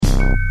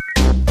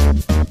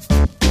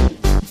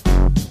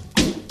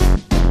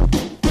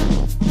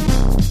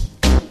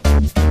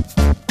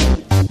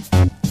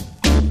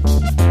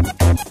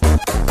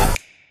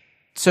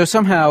So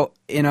somehow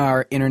in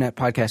our internet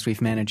podcast,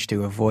 we've managed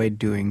to avoid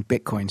doing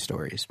Bitcoin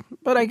stories.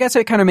 But I guess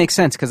it kind of makes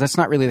sense because that's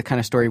not really the kind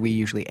of story we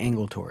usually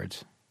angle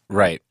towards.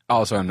 Right.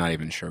 Also, I'm not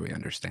even sure we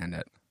understand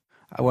it.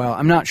 Well,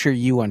 I'm not sure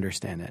you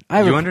understand it.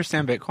 You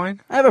understand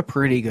Bitcoin? I have a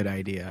pretty good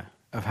idea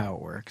of how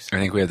it works. I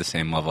think we have the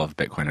same level of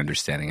Bitcoin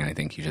understanding, and I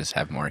think you just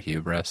have more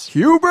hubris.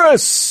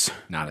 Hubris!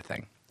 Not a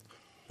thing.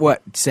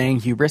 What, saying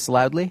hubris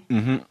loudly?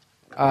 Mm-hmm.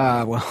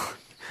 Well,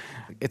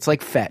 it's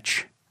like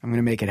fetch. I'm going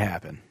to make it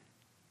happen.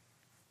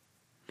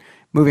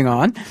 Moving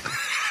on.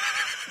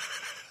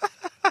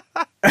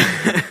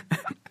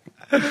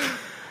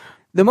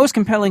 The most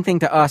compelling thing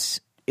to us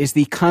is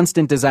the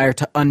constant desire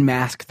to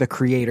unmask the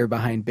creator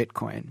behind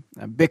Bitcoin.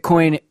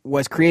 Bitcoin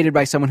was created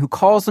by someone who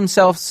calls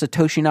himself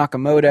Satoshi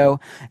Nakamoto,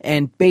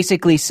 and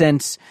basically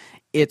since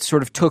it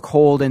sort of took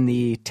hold in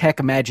the tech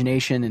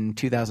imagination in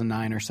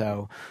 2009 or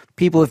so,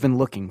 people have been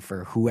looking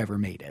for whoever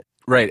made it.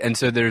 Right, and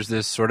so there's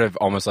this sort of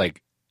almost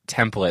like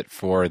template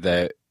for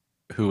the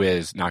who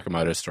is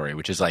Nakamoto's story,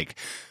 which is like,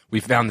 we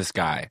found this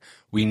guy.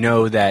 We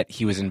know that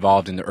he was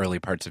involved in the early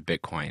parts of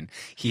Bitcoin.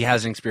 He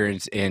has an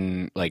experience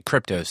in like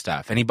crypto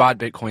stuff, and he bought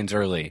Bitcoins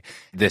early.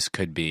 This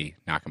could be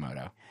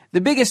Nakamoto.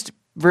 The biggest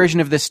version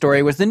of this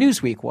story was the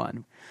Newsweek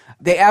one.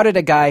 They outed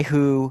a guy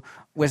who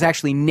was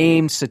actually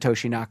named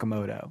Satoshi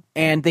Nakamoto,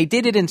 and they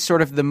did it in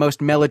sort of the most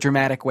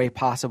melodramatic way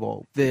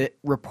possible. The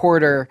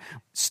reporter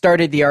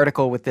started the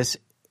article with this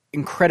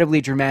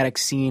incredibly dramatic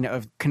scene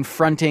of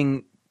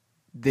confronting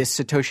this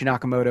Satoshi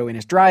Nakamoto in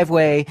his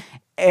driveway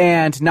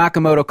and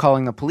Nakamoto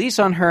calling the police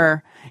on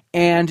her.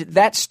 And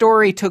that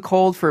story took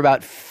hold for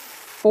about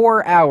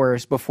 4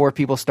 hours before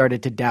people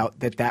started to doubt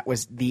that that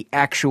was the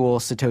actual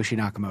Satoshi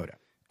Nakamoto.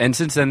 And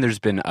since then, there's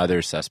been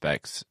other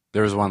suspects.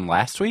 There was one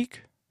last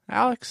week,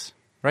 Alex,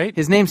 right?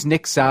 His name's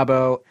Nick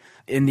Szabo.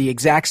 In the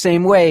exact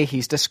same way,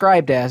 he's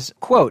described as,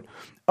 quote,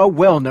 a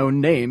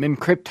well-known name in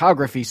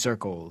cryptography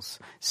circles.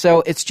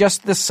 So it's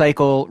just the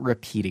cycle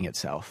repeating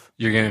itself.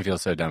 You're going to feel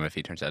so dumb if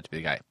he turns out to be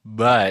the guy.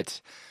 But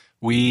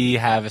we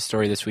have a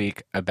story this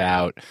week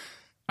about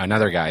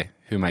another guy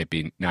who might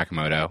be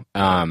Nakamoto.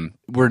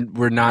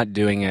 We're not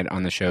doing it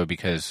on the show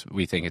because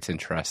we think it's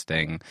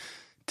interesting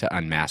to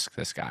unmask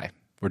this guy.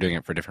 We're doing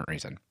it for a different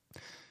reason.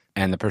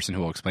 And the person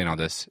who will explain all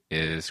this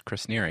is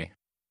Chris Neary.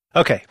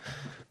 Okay,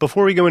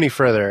 before we go any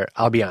further,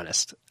 I'll be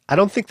honest. I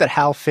don't think that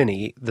Hal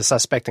Finney, the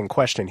suspect in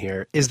question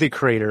here, is the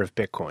creator of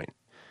Bitcoin.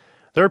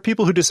 There are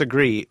people who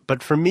disagree,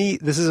 but for me,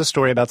 this is a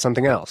story about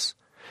something else.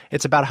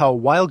 It's about how a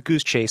wild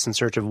goose chase in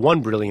search of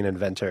one brilliant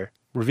inventor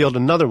revealed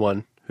another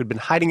one who'd been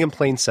hiding in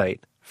plain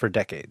sight for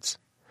decades.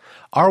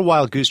 Our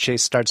wild goose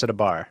chase starts at a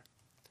bar,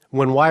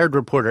 when Wired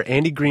reporter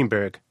Andy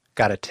Greenberg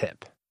got a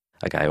tip.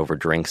 A guy over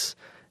drinks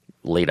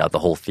laid out the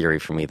whole theory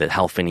for me that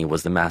Hal Finney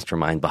was the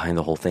mastermind behind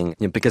the whole thing.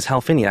 Because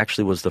Hal Finney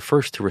actually was the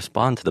first to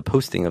respond to the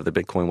posting of the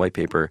Bitcoin white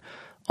paper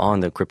on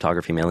the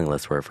cryptography mailing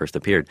list where it first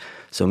appeared.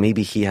 So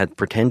maybe he had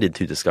pretended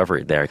to discover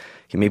it there.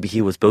 Maybe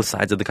he was both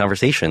sides of the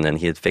conversation and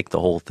he had faked the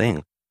whole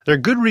thing. There are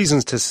good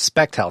reasons to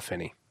suspect Hal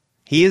Finney.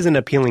 He is an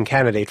appealing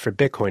candidate for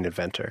Bitcoin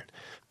inventor.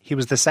 He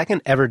was the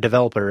second ever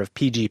developer of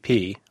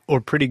PGP,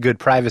 or Pretty Good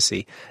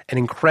Privacy, an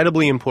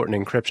incredibly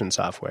important encryption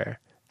software.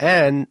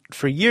 And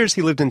for years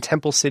he lived in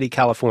Temple City,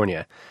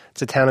 California.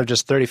 It's a town of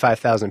just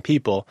 35,000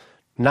 people,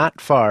 not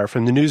far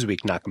from the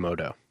Newsweek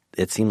Nakamoto.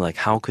 It seemed like,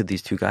 how could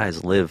these two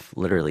guys live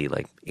literally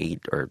like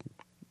 8 or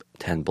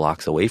 10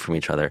 blocks away from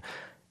each other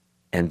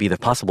and be the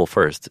possible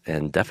first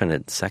and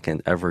definite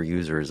second ever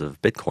users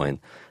of Bitcoin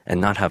and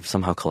not have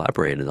somehow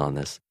collaborated on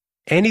this?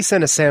 Andy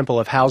sent a sample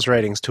of Hal's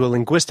writings to a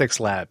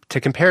linguistics lab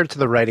to compare it to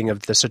the writing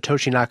of the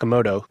Satoshi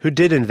Nakamoto who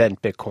did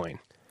invent Bitcoin.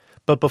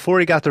 But before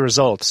he got the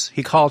results,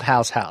 he called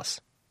Hal's house.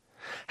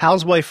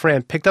 Hal's wife,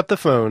 Fran, picked up the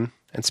phone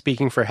and,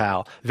 speaking for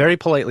Hal, very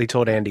politely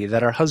told Andy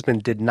that her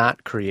husband did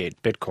not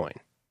create Bitcoin.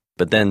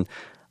 But then,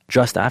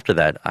 just after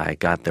that, I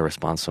got the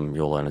response from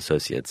Yola and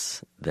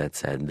Associates that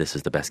said, this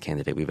is the best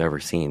candidate we've ever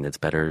seen. It's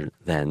better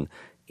than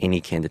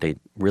any candidate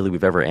really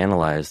we've ever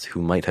analyzed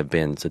who might have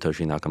been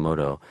Satoshi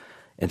Nakamoto.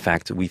 In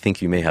fact, we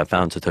think you may have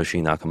found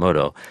Satoshi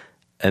Nakamoto.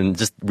 And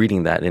just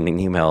reading that in an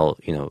email,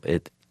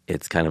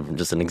 it's kind of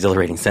just an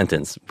exhilarating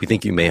sentence. We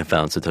think you may have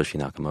found Satoshi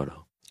Nakamoto.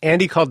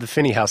 Andy called the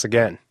Finney house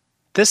again.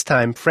 This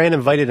time, Fran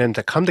invited him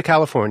to come to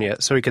California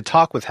so he could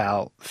talk with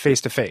Hal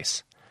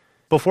face-to-face.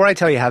 Before I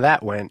tell you how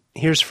that went,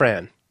 here's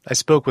Fran. I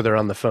spoke with her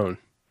on the phone.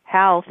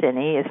 Hal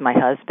Finney is my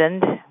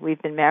husband.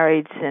 We've been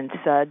married since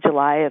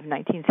July of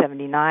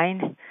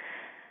 1979.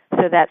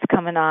 So that's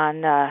coming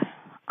on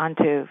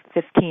to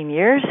 15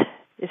 years.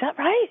 Is that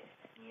right?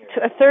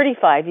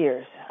 35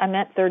 years. I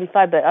meant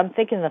 35, but I'm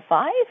thinking the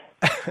 5?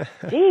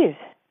 Jeez.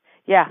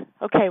 Yeah,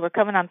 okay, we're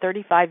coming on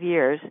 35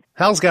 years.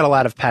 Hal's got a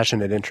lot of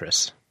passionate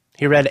interests.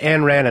 He read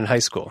Ayn Rand in high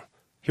school.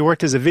 He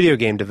worked as a video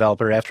game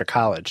developer after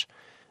college.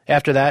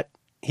 After that,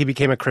 he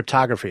became a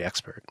cryptography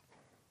expert.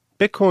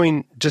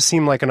 Bitcoin just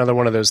seemed like another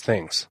one of those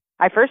things.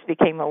 I first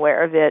became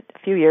aware of it a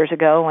few years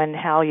ago when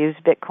Hal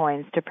used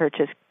Bitcoins to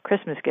purchase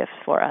Christmas gifts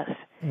for us.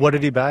 What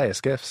did he buy as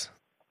gifts?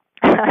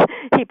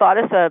 He bought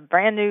us a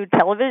brand new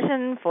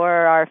television for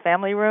our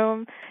family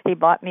room. He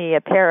bought me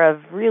a pair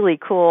of really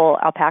cool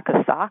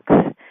alpaca socks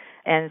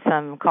and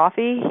some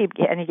coffee.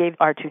 And he gave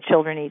our 2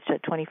 children each a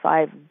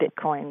 25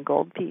 Bitcoin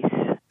gold piece.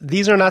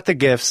 These are not the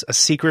gifts a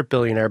secret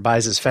billionaire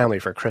buys his family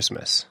for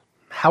Christmas.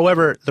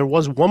 However, there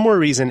was one more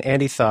reason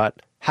Andy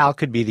thought Hal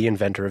could be the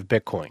inventor of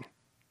Bitcoin.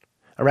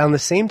 Around the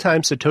same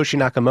time Satoshi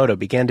Nakamoto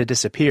began to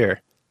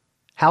disappear,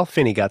 Hal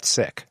Finney got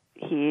sick.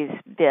 He's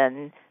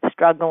been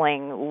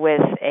struggling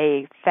with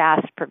a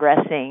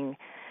fast-progressing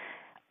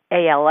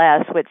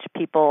ALS, which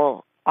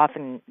people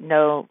often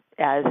know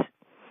as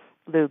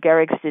Lou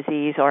Gehrig's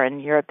disease, or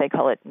in Europe they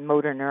call it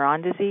motor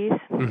neuron disease.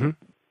 Mm-hmm.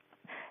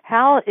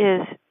 Hal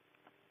is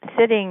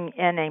sitting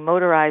in a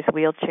motorized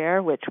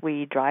wheelchair, which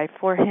we drive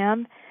for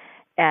him,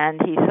 and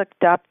he's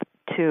hooked up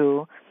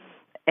to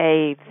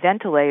a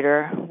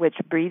ventilator which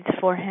breathes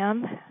for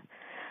him.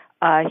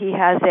 He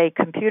has a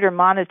computer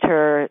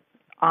monitor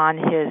on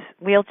his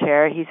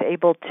wheelchair. He's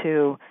able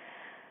to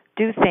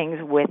do things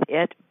with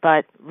it,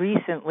 but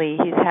recently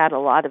he's had a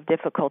lot of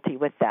difficulty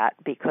with that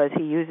because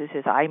he uses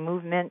his eye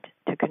movement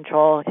to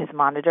control his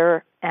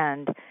monitor,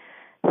 and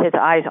his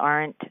eyes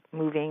aren't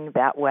moving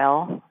that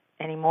well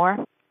anymore.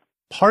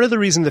 Part of the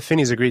reason the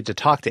Finneys agreed to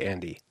talk to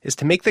Andy is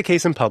to make the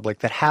case in public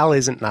that Hal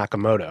isn't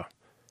Nakamoto.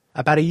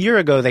 About a year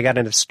ago, they got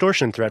an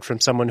extortion threat from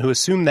someone who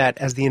assumed that,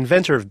 as the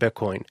inventor of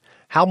Bitcoin,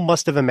 Hal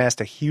must have amassed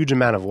a huge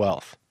amount of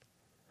wealth.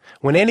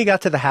 When Andy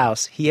got to the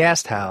house, he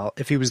asked Hal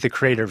if he was the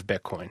creator of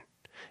Bitcoin.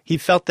 He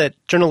felt that,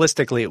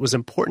 journalistically, it was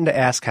important to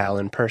ask Hal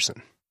in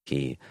person.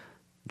 He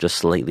just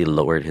slightly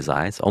lowered his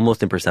eyes,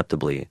 almost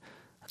imperceptibly,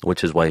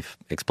 which his wife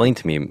explained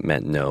to me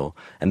meant no.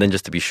 And then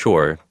just to be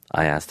sure,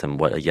 I asked him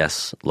what a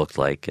yes looked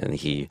like, and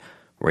he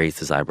raised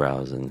his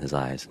eyebrows and his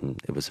eyes,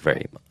 and it was a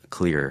very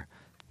clear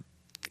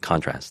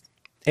contrast.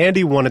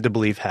 Andy wanted to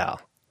believe Hal.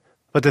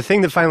 But the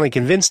thing that finally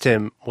convinced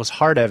him was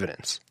hard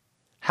evidence.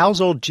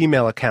 Hal's old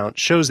Gmail account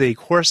shows that he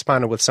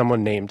corresponded with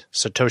someone named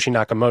Satoshi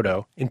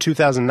Nakamoto in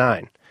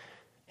 2009.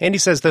 Andy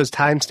says those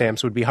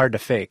timestamps would be hard to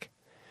fake.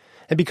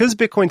 And because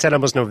Bitcoins had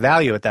almost no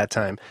value at that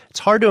time, it's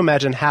hard to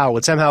imagine Hal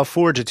would somehow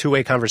forge a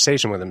two-way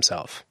conversation with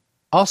himself.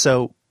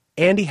 Also,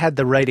 Andy had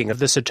the writing of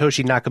the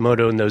Satoshi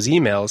Nakamoto in those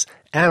emails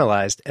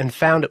analyzed and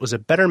found it was a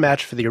better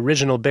match for the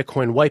original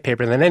Bitcoin white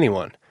paper than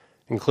anyone,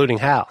 including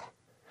Hal.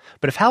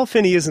 But if Hal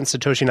Finney isn't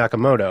Satoshi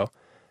Nakamoto,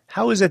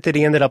 how is it that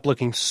he ended up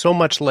looking so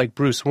much like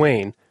Bruce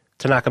Wayne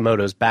to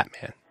Nakamoto's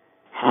Batman?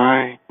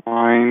 Hi,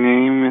 my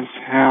name is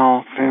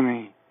Hal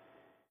Finney.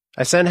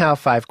 I sent Hal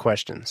 5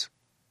 questions.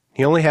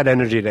 He only had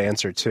energy to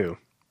answer 2.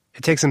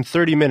 It takes him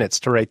 30 minutes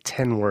to write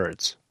 10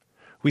 words.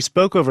 We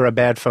spoke over a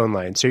bad phone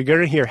line, so you're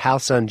going to hear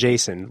Hal's son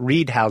Jason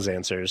read Hal's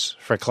answers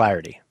for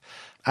clarity.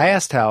 I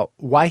asked Hal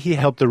why he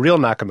helped the real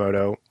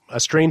Nakamoto, a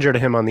stranger to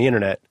him on the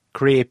internet,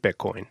 create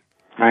Bitcoin.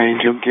 I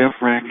do get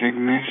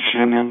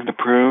recognition and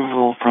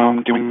approval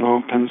from doing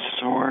open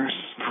source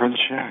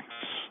projects.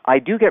 I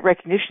do get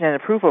recognition and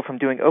approval from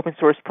doing open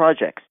source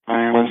projects.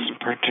 I was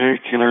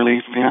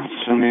particularly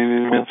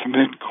fascinated with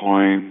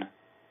Bitcoin.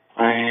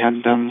 I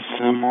had done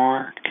some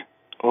work,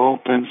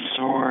 open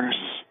source,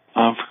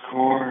 of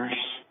course,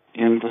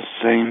 in the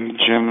same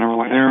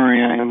general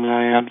area, and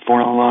I had for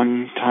a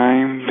long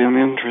time been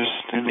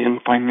interested in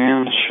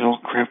financial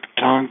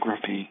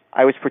cryptography.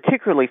 I was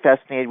particularly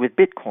fascinated with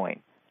Bitcoin.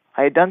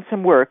 I had done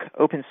some work,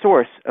 open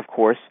source, of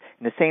course,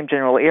 in the same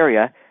general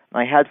area,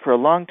 and I had for a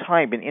long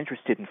time been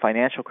interested in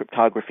financial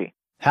cryptography.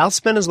 Hal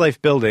spent his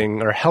life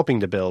building, or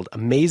helping to build,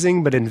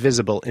 amazing but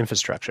invisible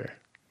infrastructure.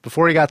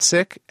 Before he got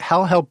sick,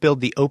 Hal helped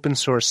build the open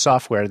source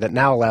software that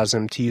now allows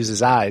him to use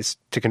his eyes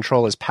to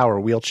control his power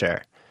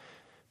wheelchair.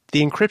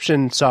 The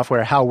encryption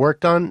software Hal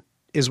worked on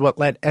is what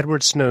let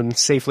Edward Snowden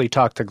safely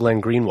talk to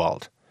Glenn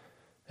Greenwald.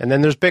 And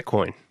then there's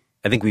Bitcoin.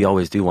 I think we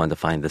always do want to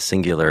find the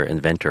singular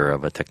inventor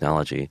of a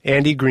technology.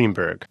 Andy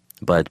Greenberg.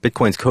 But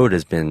Bitcoin's code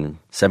has been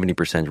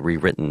 70%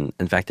 rewritten.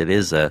 In fact, it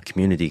is a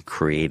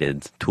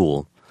community-created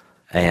tool.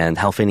 And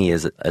Hal Finney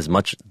is as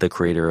much the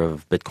creator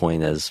of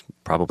Bitcoin as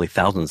probably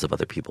thousands of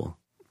other people.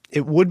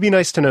 It would be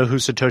nice to know who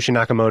Satoshi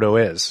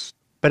Nakamoto is,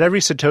 but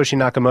every Satoshi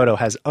Nakamoto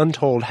has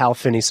untold Hal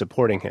Finney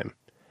supporting him,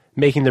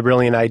 making the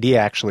brilliant idea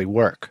actually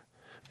work.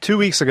 2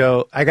 weeks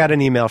ago, I got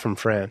an email from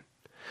Fran.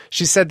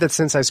 She said that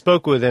since I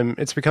spoke with him,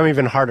 it's become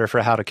even harder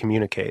for Hal to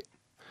communicate.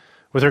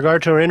 With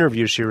regard to our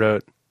interview, she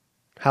wrote,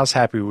 "Hal's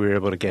happy we were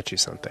able to get you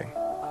something."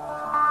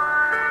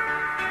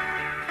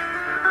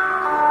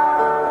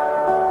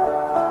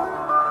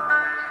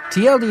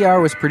 TLDR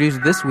was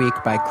produced this week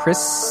by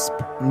Chris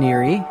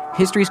Neary,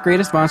 History's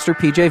Greatest Monster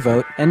PJ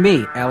Vogt, and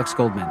me, Alex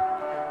Goldman.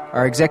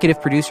 Our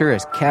executive producer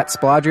is Kat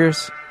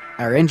Splodgers.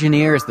 Our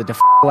engineer is the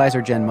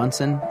Defalizer Jen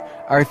Munson.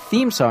 Our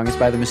theme song is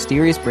by the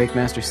mysterious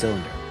Breakmaster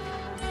Cylinder.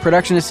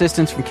 Production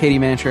assistance from Katie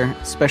Mancher.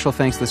 Special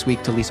thanks this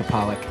week to Lisa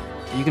Pollack.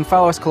 You can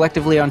follow us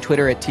collectively on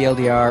Twitter at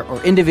TLDR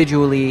or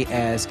individually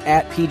as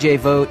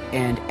 @PJVote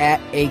and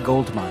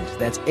 @AGoldmund.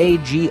 That's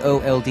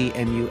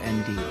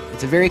AGOLDMUND.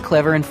 It's a very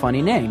clever and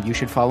funny name. You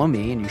should follow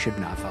me and you should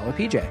not follow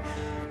PJ.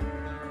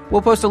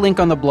 We'll post a link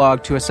on the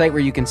blog to a site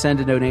where you can send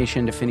a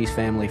donation to Finney's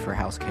family for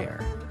health care.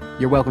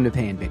 You're welcome to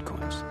pay in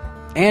Bitcoins.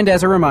 And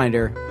as a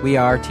reminder, we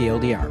are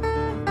TLDR.